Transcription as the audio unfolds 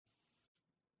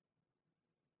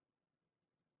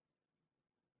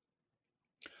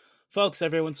Folks,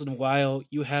 every once in a while,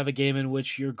 you have a game in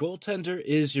which your goaltender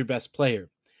is your best player.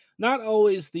 Not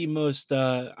always the most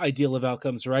ideal of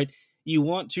outcomes, right? You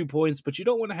want 2 points, but you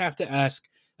don't want to have to ask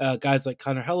guys like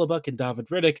Connor Hellebuck and David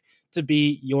Riddick to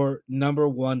be your number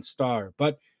one star.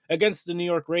 But against the New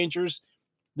York Rangers,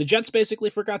 the Jets basically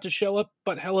forgot to show up,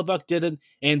 but Hellebuck didn't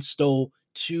and stole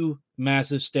two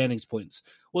massive standings points.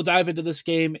 We'll dive into this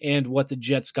game and what the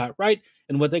Jets got right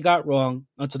and what they got wrong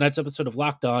on tonight's episode of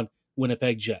Locked On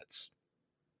Winnipeg Jets.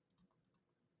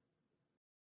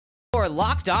 You're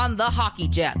Locked On the Hockey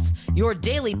Jets, your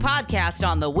daily podcast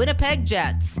on the Winnipeg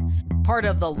Jets. Part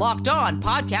of the Locked On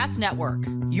Podcast Network,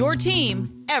 your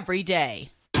team every day.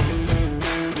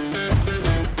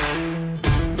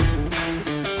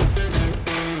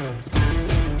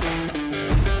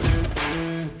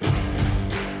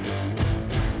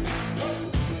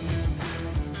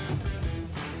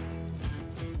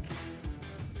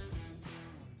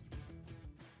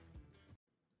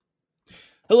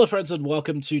 Hello, friends, and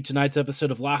welcome to tonight's episode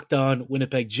of Locked On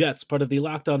Winnipeg Jets, part of the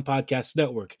Locked On Podcast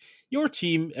Network, your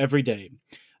team every day.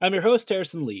 I'm your host,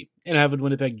 Harrison Lee, an avid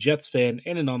Winnipeg Jets fan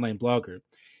and an online blogger.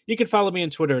 You can follow me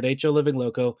on Twitter at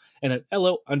HOLivingLoco and at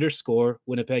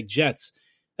LO_Winnipeg Jets.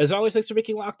 As always, thanks for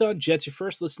making Locked On Jets your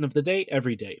first listen of the day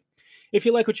every day. If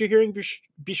you like what you're hearing,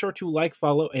 be sure to like,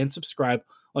 follow, and subscribe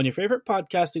on your favorite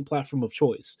podcasting platform of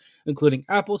choice, including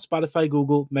Apple, Spotify,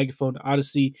 Google, Megaphone,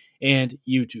 Odyssey, and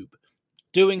YouTube.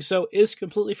 Doing so is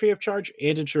completely free of charge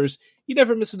and ensures you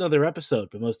never miss another episode,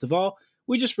 but most of all,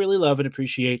 we just really love and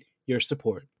appreciate your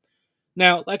support.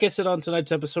 Now, like I said on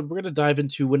tonight's episode, we're going to dive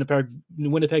into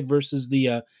Winnipeg versus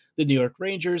the New York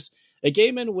Rangers, a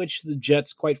game in which the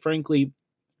Jets, quite frankly,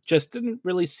 just didn't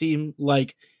really seem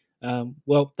like,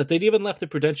 that they'd even left the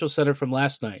Prudential Center from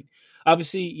last night.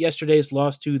 Obviously, yesterday's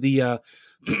loss to the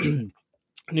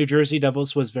New Jersey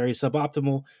Devils was very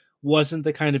suboptimal. Wasn't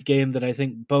the kind of game that I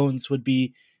think Bones would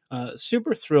be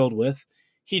super thrilled with.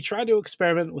 He tried to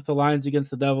experiment with the lines against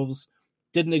the Devils.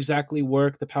 Didn't exactly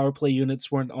work. The power play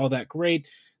units weren't all that great.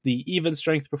 The even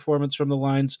strength performance from the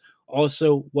lines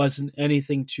also wasn't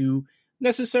anything to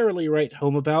necessarily write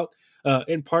home about,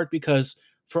 in part because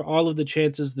for all of the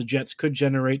chances the Jets could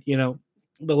generate,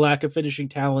 the lack of finishing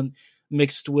talent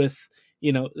mixed with,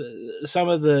 some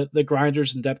of the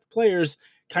grinders and depth players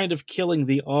kind of killing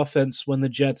the offense when the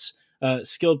Jets'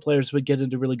 skilled players would get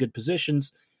into really good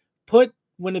positions, put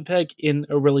Winnipeg in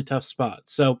a really tough spot.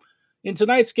 So in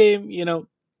tonight's game,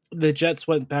 the Jets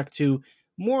went back to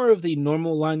more of the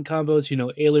normal line combos.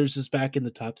 Ehlers is back in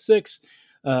the top six.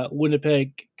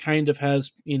 Winnipeg kind of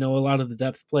has, a lot of the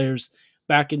depth players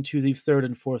back into the third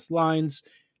and fourth lines.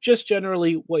 Just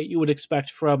generally what you would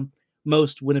expect from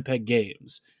most Winnipeg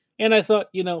games. And I thought,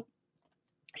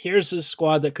 here's a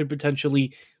squad that could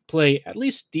potentially play at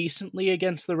least decently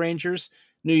against the Rangers.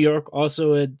 New York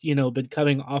also had, been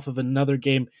coming off of another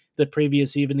game the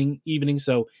previous evening,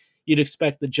 so you'd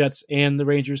expect the Jets and the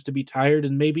Rangers to be tired,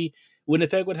 and maybe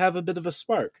Winnipeg would have a bit of a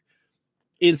spark.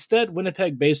 Instead,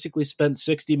 Winnipeg basically spent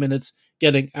 60 minutes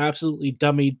getting absolutely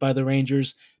dummied by the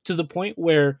Rangers to the point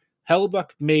where Hellebuck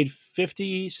made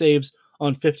 50 saves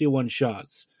on 51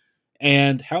 shots.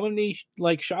 And how many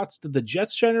shots did the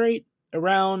Jets generate?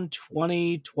 Around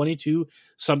 20, 22,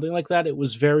 something like that. It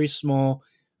was very small.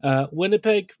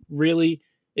 Winnipeg really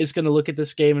is going to look at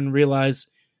this game and realize,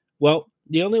 well,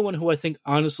 the only one who I think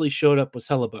honestly showed up was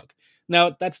Hellebuck.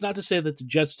 Now, that's not to say that the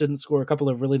Jets didn't score a couple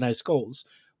of really nice goals.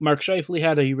 Mark Scheifele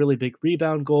had a really big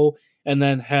rebound goal and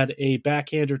then had a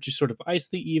backhander to sort of ice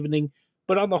the evening.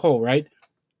 But on the whole, right,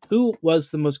 who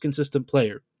was the most consistent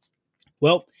player?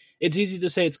 Well, it's easy to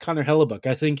say it's Connor Hellebuck.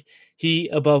 I think he,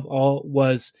 above all,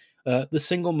 was the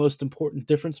single most important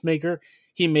difference maker.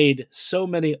 He made so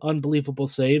many unbelievable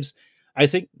saves. I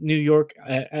think New York,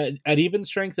 at even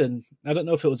strength, and I don't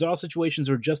know if it was all situations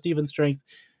or just even strength,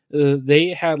 they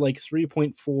had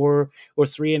 3.4 or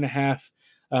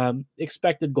 3.5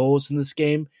 expected goals in this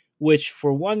game, which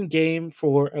for one game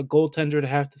for a goaltender to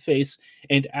have to face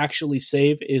and actually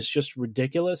save is just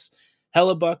ridiculous.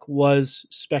 Hellebuck was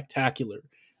spectacular.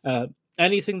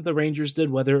 Anything the Rangers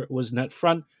did, whether it was net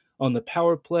front, on the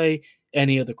power play,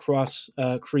 any of the cross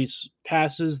crease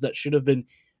passes that should have been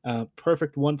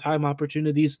perfect one-time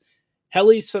opportunities,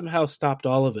 Helly somehow stopped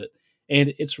all of it.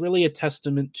 And it's really a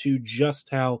testament to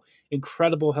just how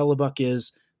incredible Hellebuck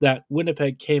is that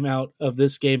Winnipeg came out of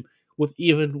this game with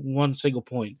even one single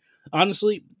point.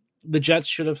 Honestly, the Jets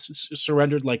should have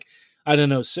surrendered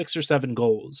 6 or 7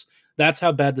 goals. That's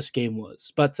how bad this game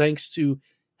was. But thanks to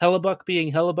Hellebuck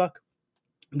being Hellebuck,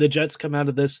 the Jets come out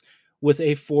of this with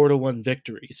a 4-1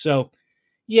 victory. So,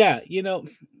 yeah,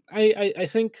 I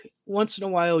think once in a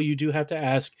while you do have to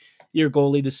ask, your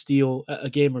goalie to steal a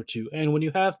game or two. And when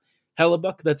you have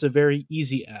Hellebuck, that's a very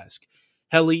easy ask.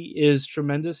 Helly is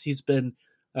tremendous. He's been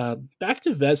back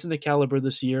to Vezina caliber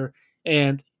this year,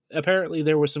 and apparently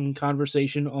there was some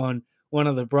conversation on one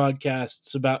of the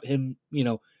broadcasts about him,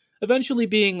 eventually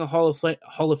being a Hall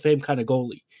of Fame kind of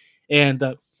goalie. And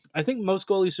I think most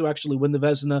goalies who actually win the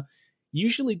Vezina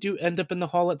usually do end up in the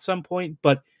Hall at some point,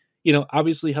 but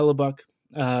obviously Hellebuck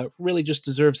really just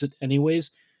deserves it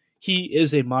anyways. He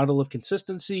is a model of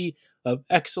consistency, of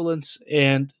excellence,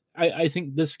 and I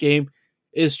think this game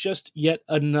is just yet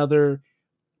another,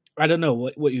 I don't know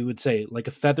what you would say, like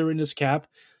a feather in his cap.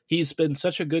 He's been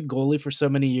such a good goalie for so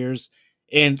many years,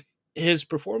 and his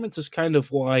performance is kind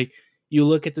of why you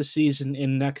look at the season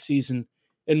in next season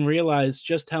and realize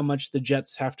just how much the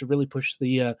Jets have to really push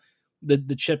the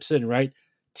chips in, right?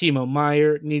 Timo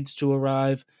Meier needs to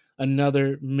arrive.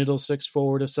 Another middle six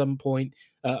forward of some point,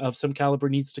 of some caliber,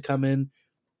 needs to come in.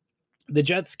 The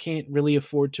Jets can't really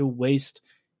afford to waste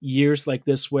years like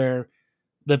this where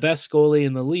the best goalie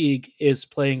in the league is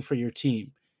playing for your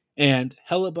team. And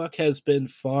Hellebuck has been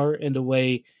far and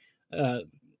away,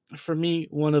 for me,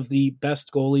 one of the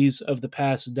best goalies of the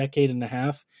past decade and a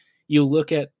half. You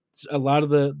look at a lot of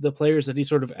the players that he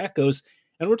sort of echoes,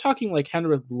 and we're talking like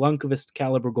Henrik Lundqvist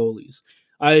caliber goalies.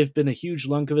 I've been a huge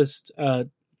Lundqvist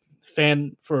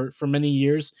fan for many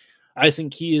years. I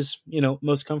think he is,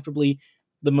 most comfortably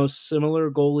the most similar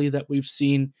goalie that we've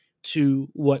seen to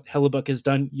what Hellebuck has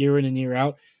done year in and year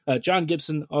out. John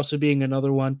Gibson also being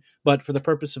another one, but for the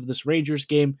purpose of this Rangers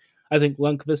game, I think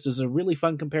Lundqvist is a really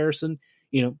fun comparison.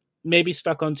 Maybe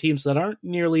stuck on teams that aren't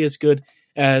nearly as good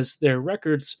as their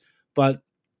records, but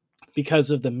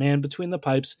because of the man between the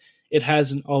pipes, it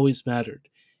hasn't always mattered.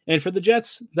 And for the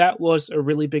Jets, that was a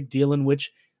really big deal in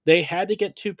which they had to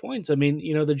get 2 points. I mean,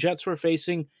 the Jets were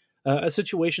facing a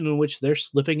situation in which they're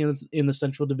slipping in the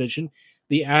Central Division.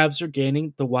 The Avs are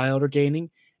gaining, the Wild are gaining,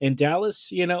 and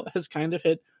Dallas, has kind of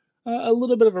hit a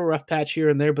little bit of a rough patch here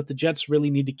and there, but the Jets really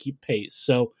need to keep pace.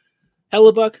 So,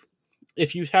 Hellebuck,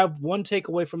 if you have one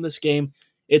takeaway from this game,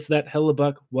 it's that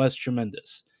Hellebuck was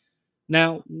tremendous.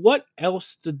 Now, what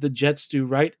else did the Jets do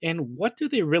right, and what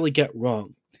did they really get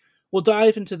wrong? We'll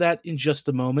dive into that in just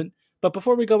a moment, but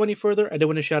before we go any further, I do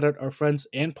want to shout out our friends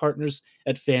and partners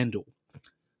at FanDuel.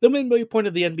 The midway point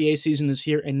of the NBA season is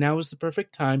here, and now is the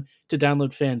perfect time to download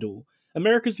FanDuel,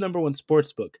 America's #1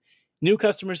 sportsbook. New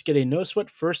customers get a no-sweat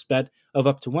first bet of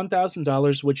up to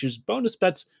 $1,000, which is bonus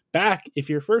bets back if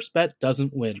your first bet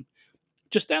doesn't win.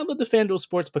 Just download the FanDuel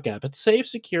Sportsbook app. It's safe,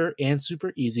 secure, and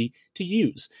super easy to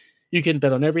use. You can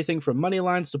bet on everything from money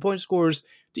lines to point scores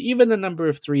to even the number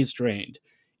of threes drained.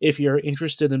 If you're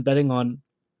interested in betting on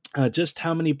just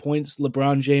how many points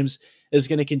LeBron James is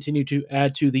going to continue to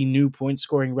add to the new point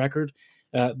scoring record,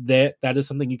 that is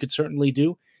something you could certainly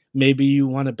do. Maybe you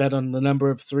want to bet on the number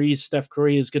of threes Steph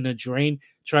Curry is going to drain,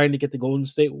 trying to get the Golden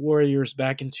State Warriors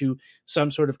back into some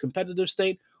sort of competitive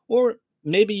state. Or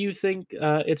maybe you think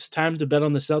it's time to bet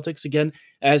on the Celtics again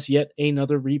as yet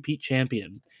another repeat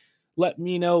champion. Let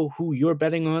me know who you're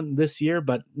betting on this year,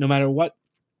 but no matter what,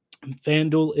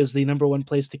 FanDuel is the #1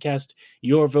 place to cast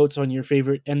your votes on your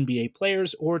favorite NBA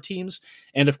players or teams.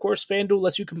 And of course, FanDuel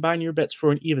lets you combine your bets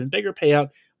for an even bigger payout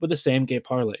with the same game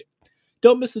parlay.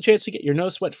 Don't miss the chance to get your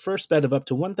no-sweat first bet of up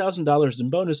to $1,000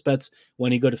 in bonus bets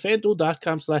when you go to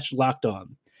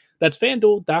FanDuel.com/lockedon. That's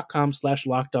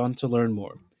FanDuel.com/lockedon to learn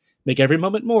more. Make every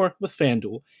moment more with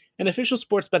FanDuel, an official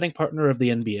sports betting partner of the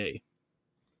NBA.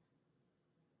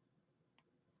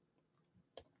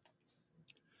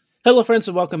 Hello, friends,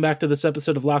 and welcome back to this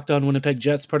episode of Locked On Winnipeg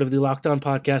Jets, part of the Locked On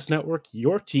Podcast Network,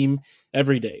 your team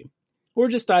every day. We're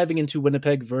just diving into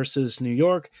Winnipeg versus New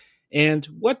York and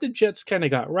what the Jets kind of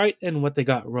got right and what they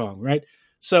got wrong, right?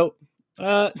 So,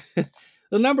 the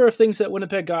number of things that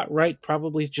Winnipeg got right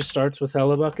probably just starts with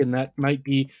Hellebuck, and that might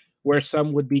be where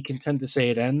some would be content to say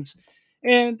it ends.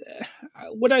 And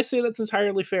would I say that's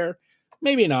entirely fair?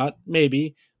 Maybe not.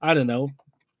 Maybe. I don't know.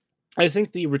 I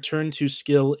think the return to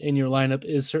skill in your lineup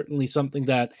is certainly something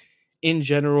that, in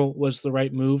general, was the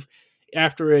right move.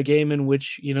 After a game in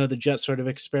which, the Jets sort of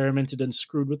experimented and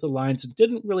screwed with the lines and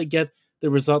didn't really get the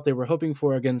result they were hoping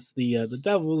for against the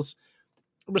Devils,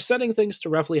 resetting things to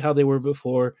roughly how they were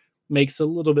before makes a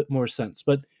little bit more sense,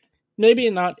 but maybe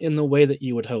not in the way that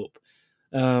you would hope.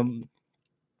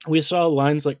 We saw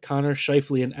lines like Connor,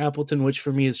 Scheifele, and Appleton, which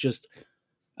for me is just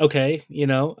okay,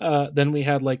 then we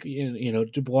had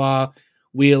Dubois,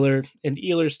 Wheeler, and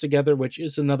Ehlers together, which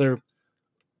is another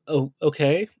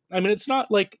okay. I mean, it's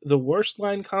not like the worst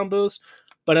line combos,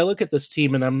 but I look at this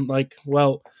team and I'm like,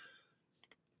 well,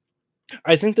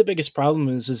 I think the biggest problem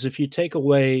is if you take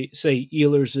away, say,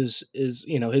 Ehlers is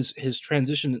his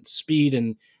transition at speed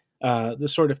and the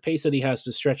sort of pace that he has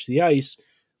to stretch the ice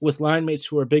with line mates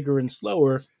who are bigger and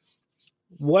slower,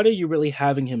 what are you really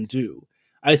having him do?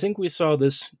 I think we saw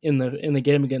this in the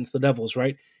game against the Devils,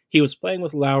 right? He was playing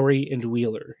with Lowry and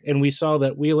Wheeler, and we saw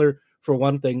that Wheeler, for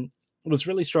one thing, was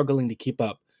really struggling to keep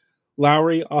up.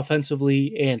 Lowry,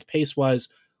 offensively and pace wise,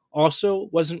 also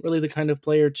wasn't really the kind of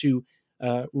player to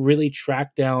really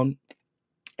track down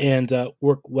and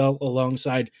work well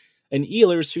alongside an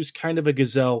Ehlers, who's kind of a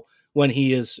gazelle when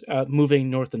he is moving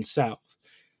north and south.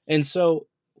 And so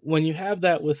when you have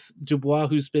that with Dubois,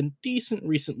 who's been decent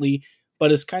recently,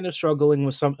 but is kind of struggling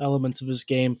with some elements of his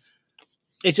game,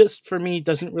 it just, for me,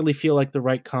 doesn't really feel like the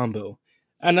right combo.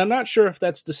 And I'm not sure if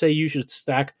that's to say you should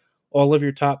stack all of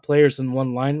your top players in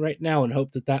one line right now and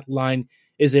hope that that line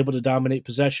is able to dominate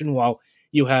possession while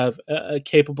you have a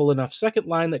capable enough second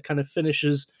line that kind of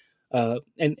finishes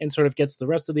and sort of gets the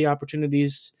rest of the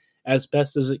opportunities as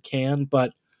best as it can.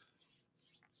 But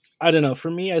I don't know. For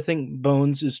me, I think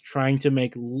Bones is trying to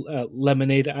make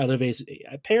lemonade out of a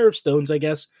pair of stones, I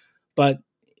guess. But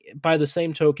by the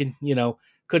same token,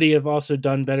 could he have also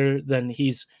done better than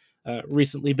he's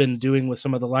recently been doing with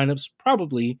some of the lineups?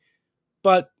 Probably.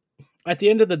 But at the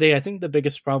end of the day, I think the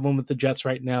biggest problem with the Jets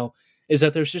right now is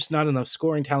that there's just not enough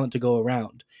scoring talent to go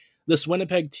around. This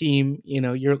Winnipeg team,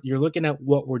 you're looking at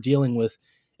what we're dealing with,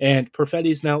 and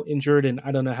Perfetti's now injured, and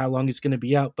I don't know how long he's going to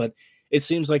be out, but it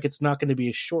seems like it's not going to be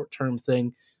a short-term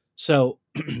thing. So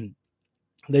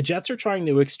the Jets are trying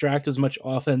to extract as much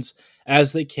offense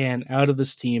as they can out of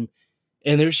this team,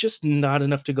 and there's just not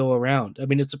enough to go around. I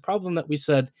mean, it's a problem that we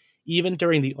said even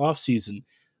during the offseason.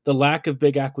 The lack of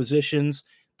big acquisitions,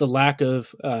 the lack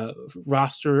of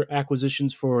roster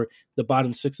acquisitions for the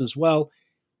bottom six as well,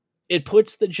 it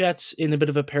puts the Jets in a bit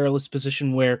of a perilous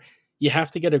position where you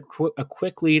have to get a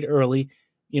quick lead early,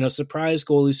 surprise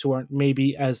goalies who aren't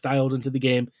maybe as dialed into the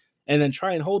game, and then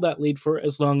try and hold that lead for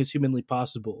as long as humanly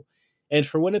possible. And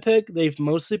for Winnipeg, they've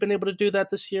mostly been able to do that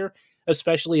this year,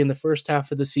 especially in the first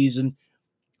half of the season.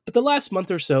 But the last month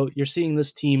or so, you're seeing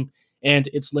this team and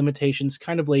its limitations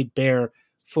kind of laid bare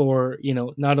for,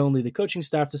 not only the coaching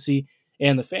staff to see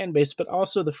and the fan base, but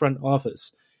also the front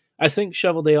office. I think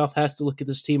Cheveldayoff has to look at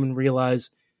this team and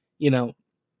realize,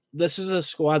 this is a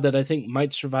squad that I think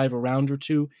might survive a round or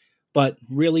two, but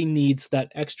really needs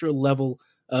that extra level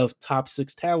of top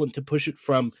six talent to push it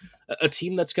from a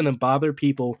team that's going to bother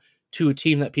people to a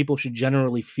team that people should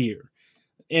generally fear.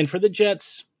 And for the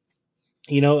Jets,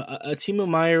 a Timo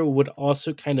Meier would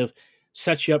also kind of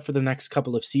set you up for the next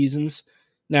couple of seasons.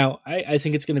 Now, I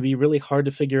think it's going to be really hard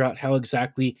to figure out how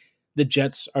exactly the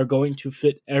Jets are going to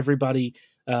fit everybody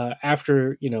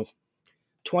after,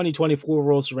 2024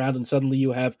 rolls around and suddenly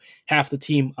you have half the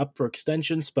team up for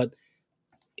extensions. But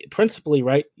principally,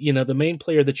 right, the main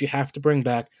player that you have to bring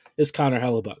back is Connor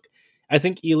Hellebuyck. I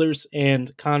think Ehlers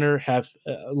and Connor have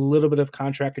a little bit of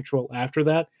contract control after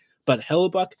that, but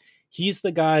Hellebuyck, he's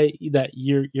the guy that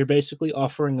you're basically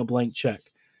offering a blank check.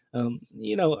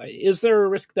 Is there a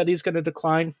risk that he's going to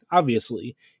decline?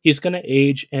 Obviously, he's going to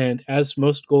age, and as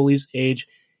most goalies age,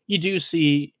 you do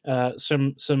see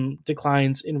some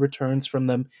declines in returns from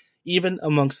them, even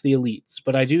amongst the elites.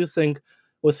 But I do think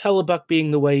with Hellebuyck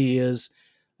being the way he is,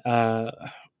 and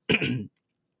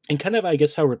kind of, I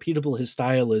guess, how repeatable his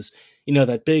style is,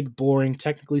 that big, boring,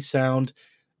 technically sound,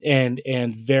 and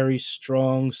very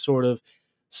strong sort of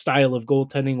style of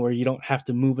goaltending where you don't have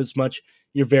to move as much,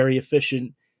 you're very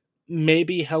efficient.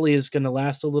 Maybe Helly is going to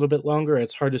last a little bit longer.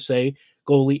 It's hard to say.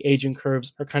 Goalie aging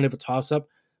curves are kind of a toss-up.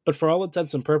 But for all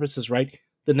intents and purposes, right,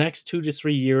 the next 2 to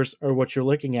 3 years are what you're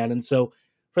looking at. And so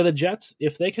for the Jets,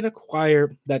 if they can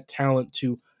acquire that talent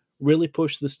to really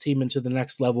push this team into the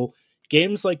next level,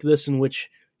 games like this in which,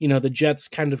 the Jets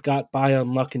kind of got by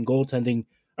on luck and goaltending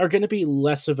are going to be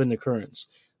less of an occurrence.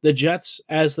 The Jets,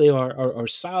 as they are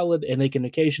solid, and they can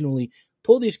occasionally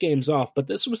pull these games off, but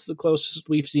this was the closest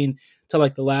we've seen to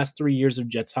like the last 3 years of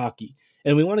Jets hockey.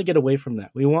 And we want to get away from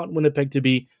that. We want Winnipeg to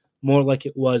be more like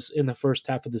it was in the first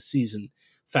half of the season.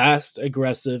 Fast,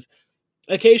 aggressive,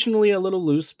 occasionally a little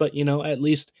loose, but, at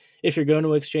least if you're going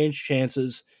to exchange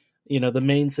chances, the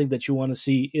main thing that you want to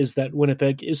see is that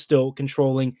Winnipeg is still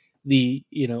controlling the,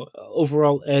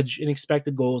 overall edge in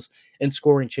expected goals and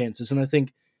scoring chances. And I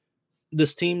think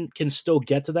this team can still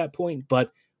get to that point,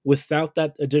 but without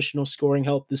that additional scoring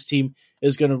help, this team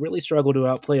is going to really struggle to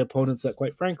outplay opponents that,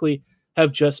 quite frankly,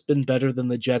 have just been better than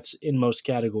the Jets in most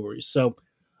categories. So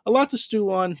a lot to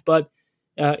stew on, but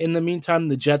in the meantime,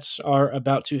 the Jets are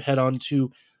about to head on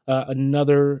to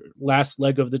another last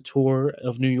leg of the tour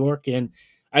of New York, and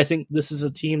I think this is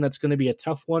a team that's going to be a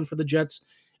tough one for the Jets.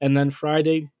 And then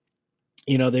Friday,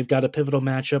 they've got a pivotal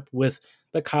matchup with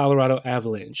the Colorado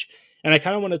Avalanche. And I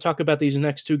kind of want to talk about these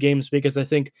next two games because I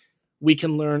think we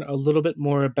can learn a little bit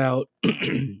more about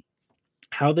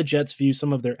how the Jets view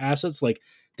some of their assets like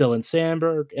Dylan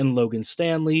Sandberg and Logan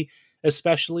Stanley,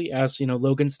 especially as,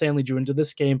 Logan Stanley drew into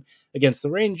this game against the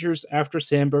Rangers after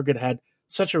Sandberg had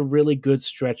such a really good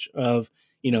stretch of,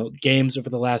 games over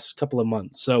the last couple of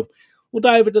months. So we'll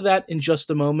dive into that in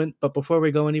just a moment. But before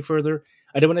we go any further,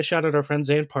 I do want to shout out our friends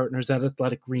and partners at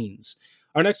Athletic Greens.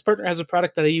 Our next partner has a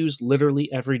product that I use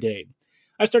literally every day.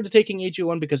 I started taking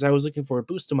AG1 because I was looking for a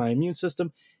boost to my immune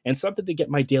system and something to get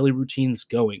my daily routines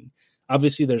going.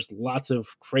 Obviously, there's lots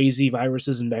of crazy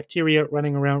viruses and bacteria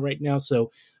running around right now,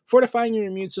 so fortifying your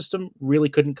immune system really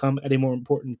couldn't come at a more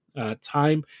important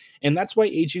time, and that's why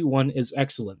AG1 is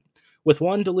excellent. With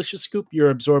one delicious scoop, you're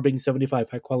absorbing 75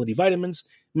 high-quality vitamins,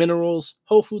 minerals,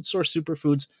 whole food source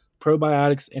superfoods,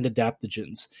 probiotics, and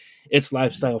adaptogens. It's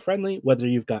lifestyle-friendly, whether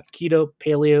you've got keto,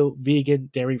 paleo, vegan,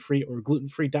 dairy-free, or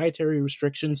gluten-free dietary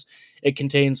restrictions. It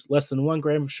contains less than 1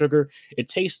 gram of sugar. It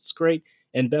tastes great,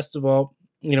 and best of all,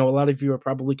 a lot of you are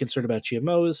probably concerned about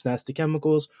GMOs, nasty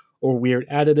chemicals, or weird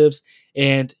additives.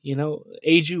 And,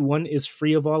 AG1 is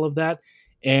free of all of that.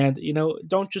 And,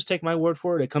 don't just take my word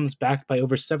for it. It comes backed by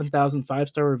over 7,000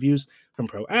 5-star reviews from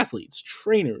pro athletes,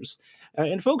 trainers,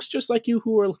 and folks just like you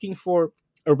who are looking for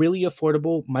a really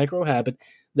affordable micro habit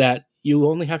that you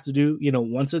only have to do,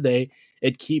 once a day.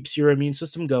 It keeps your immune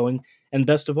system going. And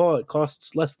best of all, it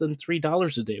costs less than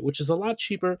 $3 a day, which is a lot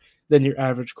cheaper than your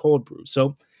average cold brew.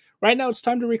 So right now, it's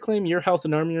time to reclaim your health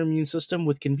and arm your immune system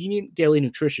with convenient daily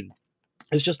nutrition.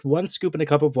 It's just 1 scoop in a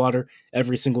cup of water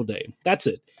every single day. That's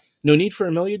it. No need for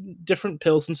a million different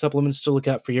pills and supplements to look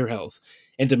out for your health.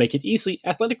 And to make it easy,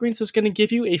 Athletic Greens is going to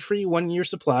give you a free 1-year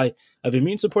supply of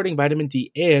immune-supporting vitamin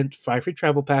D and 5 free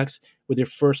travel packs with your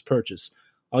first purchase.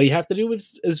 All you have to do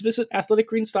is visit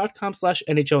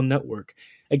athleticgreens.com/NHL Network.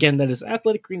 Again, that is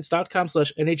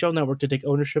athleticgreens.com/NHL Network to take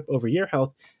ownership over your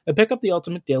health and pick up the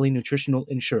ultimate daily nutritional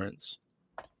insurance.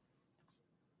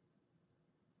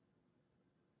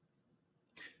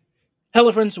 Hello,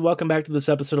 friends. Welcome back to this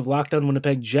episode of Locked On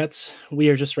Winnipeg Jets. We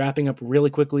are just wrapping up really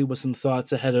quickly with some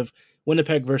thoughts ahead of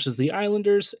Winnipeg versus the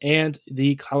Islanders and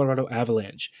the Colorado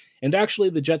Avalanche. And actually,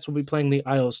 the Jets will be playing the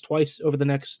Isles twice over the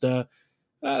next 5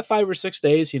 or 6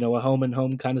 days, a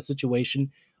home-and-home kind of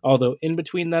situation. Although in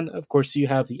between then, of course, you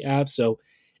have the Avs, so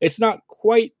it's not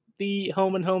quite the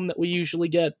home-and-home that we usually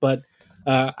get, but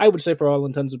I would say for all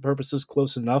intents and purposes,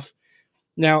 close enough.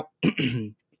 Now,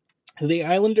 the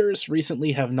Islanders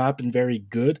recently have not been very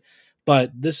good, but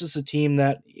this is a team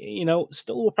that,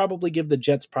 still will probably give the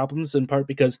Jets problems, in part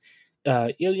because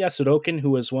Ilya Sorokin,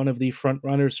 who was one of the front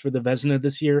runners for the Vezina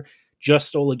this year, just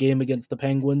stole a game against the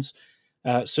Penguins.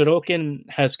 Sorokin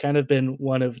has kind of been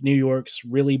one of New York's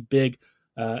really big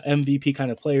MVP kind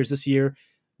of players this year.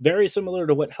 Very similar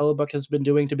to what Hellebuyck has been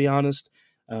doing, to be honest.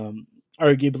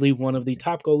 Arguably one of the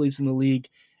top goalies in the league.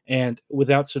 And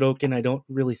without Sorokin, I don't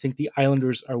really think the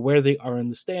Islanders are where they are in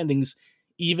the standings,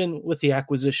 even with the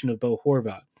acquisition of Bo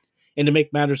Horvat. And to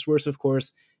make matters worse, of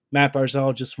course, Matt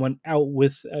Barzal just went out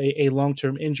with a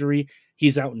long-term injury.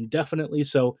 He's out indefinitely,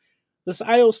 so this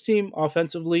Isles team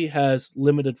offensively has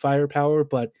limited firepower,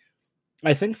 but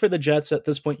I think for the Jets at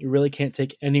this point, you really can't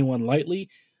take anyone lightly.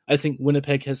 I think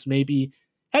Winnipeg has maybe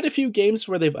had a few games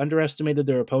where they've underestimated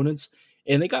their opponents,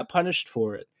 and they got punished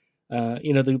for it.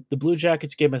 The Blue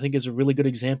Jackets game, I think, is a really good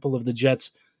example of the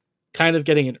Jets kind of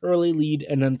getting an early lead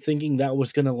and then thinking that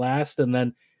was going to last, and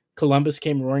then Columbus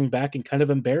came roaring back and kind of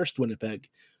embarrassed Winnipeg.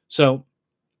 So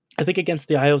I think against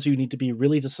the Isles, you need to be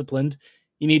really disciplined.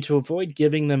 You need to avoid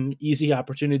giving them easy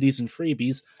opportunities and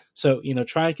freebies. So,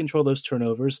 try and control those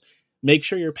turnovers. Make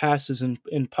sure your passes and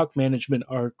puck management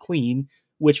are clean,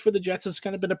 which for the Jets has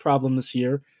kind of been a problem this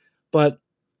year. But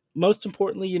most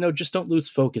importantly, just don't lose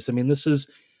focus. I mean, this is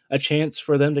a chance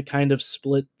for them to kind of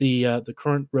split the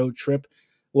current road trip.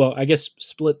 Well, I guess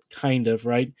split kind of,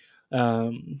 right?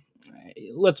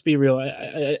 Let's be real.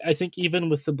 I think even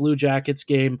with the Blue Jackets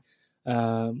game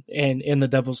and the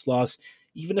Devils loss,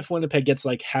 even if Winnipeg gets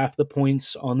like half the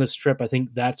points on this trip, I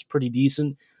think that's pretty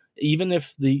decent. Even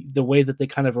if the way that they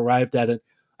kind of arrived at it,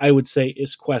 I would say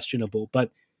is questionable.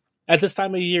 But at this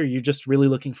time of year, you're just really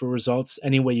looking for results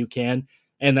any way you can.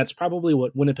 And that's probably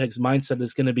what Winnipeg's mindset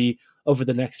is going to be over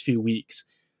the next few weeks.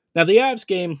 Now, the Avs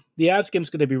game is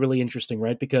going to be really interesting,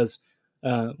 right? Because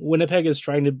Winnipeg is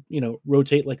trying to,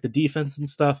 rotate like the defense and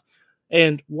stuff.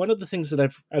 And one of the things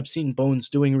that I've seen Bones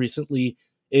doing recently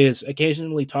is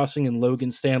occasionally tossing in Logan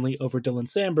Stanley over Dylan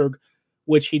Sandberg,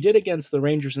 which he did against the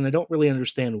Rangers, and I don't really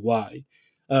understand why.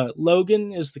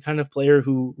 Logan is the kind of player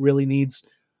who really needs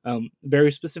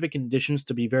very specific conditions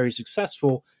to be very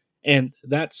successful, and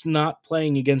that's not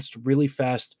playing against really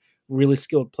fast, really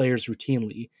skilled players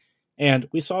routinely. And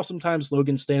we saw sometimes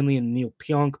Logan Stanley and Neil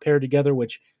Pionk pair together,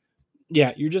 which,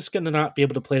 yeah, you're just going to not be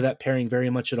able to play that pairing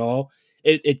very much at all.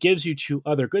 It gives you two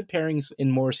other good pairings in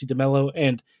Morrissey DeMello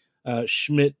and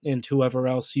Schmidt and whoever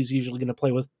else he's usually going to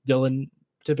play with, Dylan,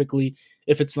 typically,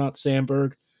 if it's not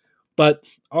Sandberg. But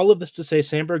all of this to say,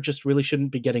 Sandberg just really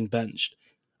shouldn't be getting benched.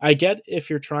 I get if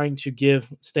you're trying to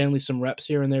give Stanley some reps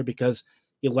here and there because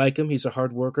you like him, he's a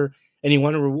hard worker, and you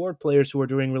want to reward players who are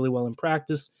doing really well in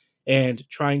practice and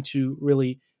trying to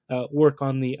really work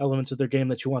on the elements of their game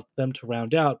that you want them to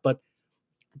round out. But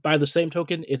by the same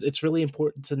token, it's really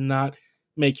important to not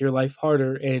make your life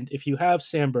harder. And if you have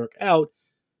Sandberg out,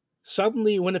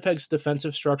 suddenly Winnipeg's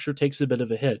defensive structure takes a bit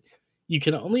of a hit. You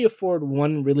can only afford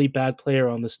one really bad player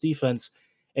on this defense,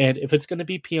 and if it's going to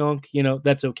be Pionk,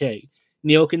 that's okay.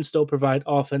 Neil can still provide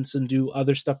offense and do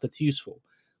other stuff that's useful.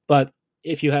 But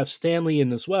if you have Stanley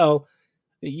in as well,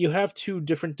 you have two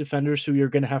different defenders who you're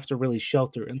going to have to really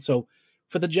shelter. And so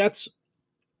for the Jets,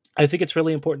 I think it's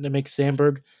really important to make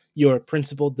Sandberg your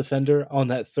principal defender on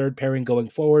that third pairing going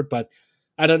forward, but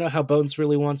I don't know how Bones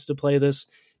really wants to play this.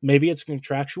 Maybe it's a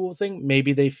contractual thing.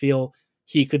 Maybe they feel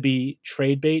he could be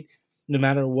trade bait. No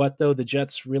matter what, though, the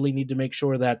Jets really need to make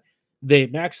sure that they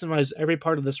maximize every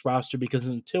part of this roster, because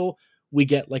until we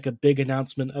get like a big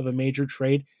announcement of a major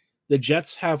trade, the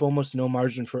Jets have almost no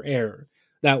margin for error.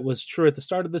 That was true at the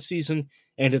start of the season,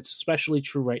 and it's especially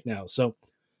true right now. So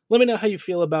let me know how you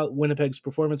feel about Winnipeg's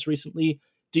performance recently.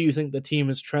 Do you think the team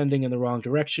is trending in the wrong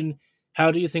direction?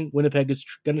 How do you think Winnipeg is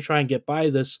going to try and get by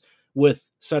this with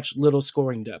such little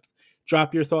scoring depth?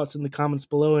 Drop your thoughts in the comments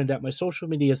below and at my social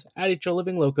medias at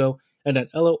HLivingLoco and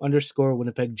at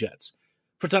LO_Winnipeg Jets.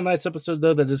 For tonight's episode,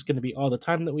 though, that is going to be all the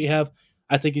time that we have.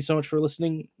 I thank you so much for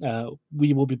listening.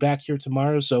 We will be back here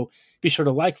tomorrow, so be sure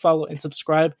to like, follow, and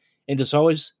subscribe. And as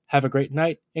always, have a great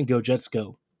night, and go Jets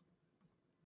go.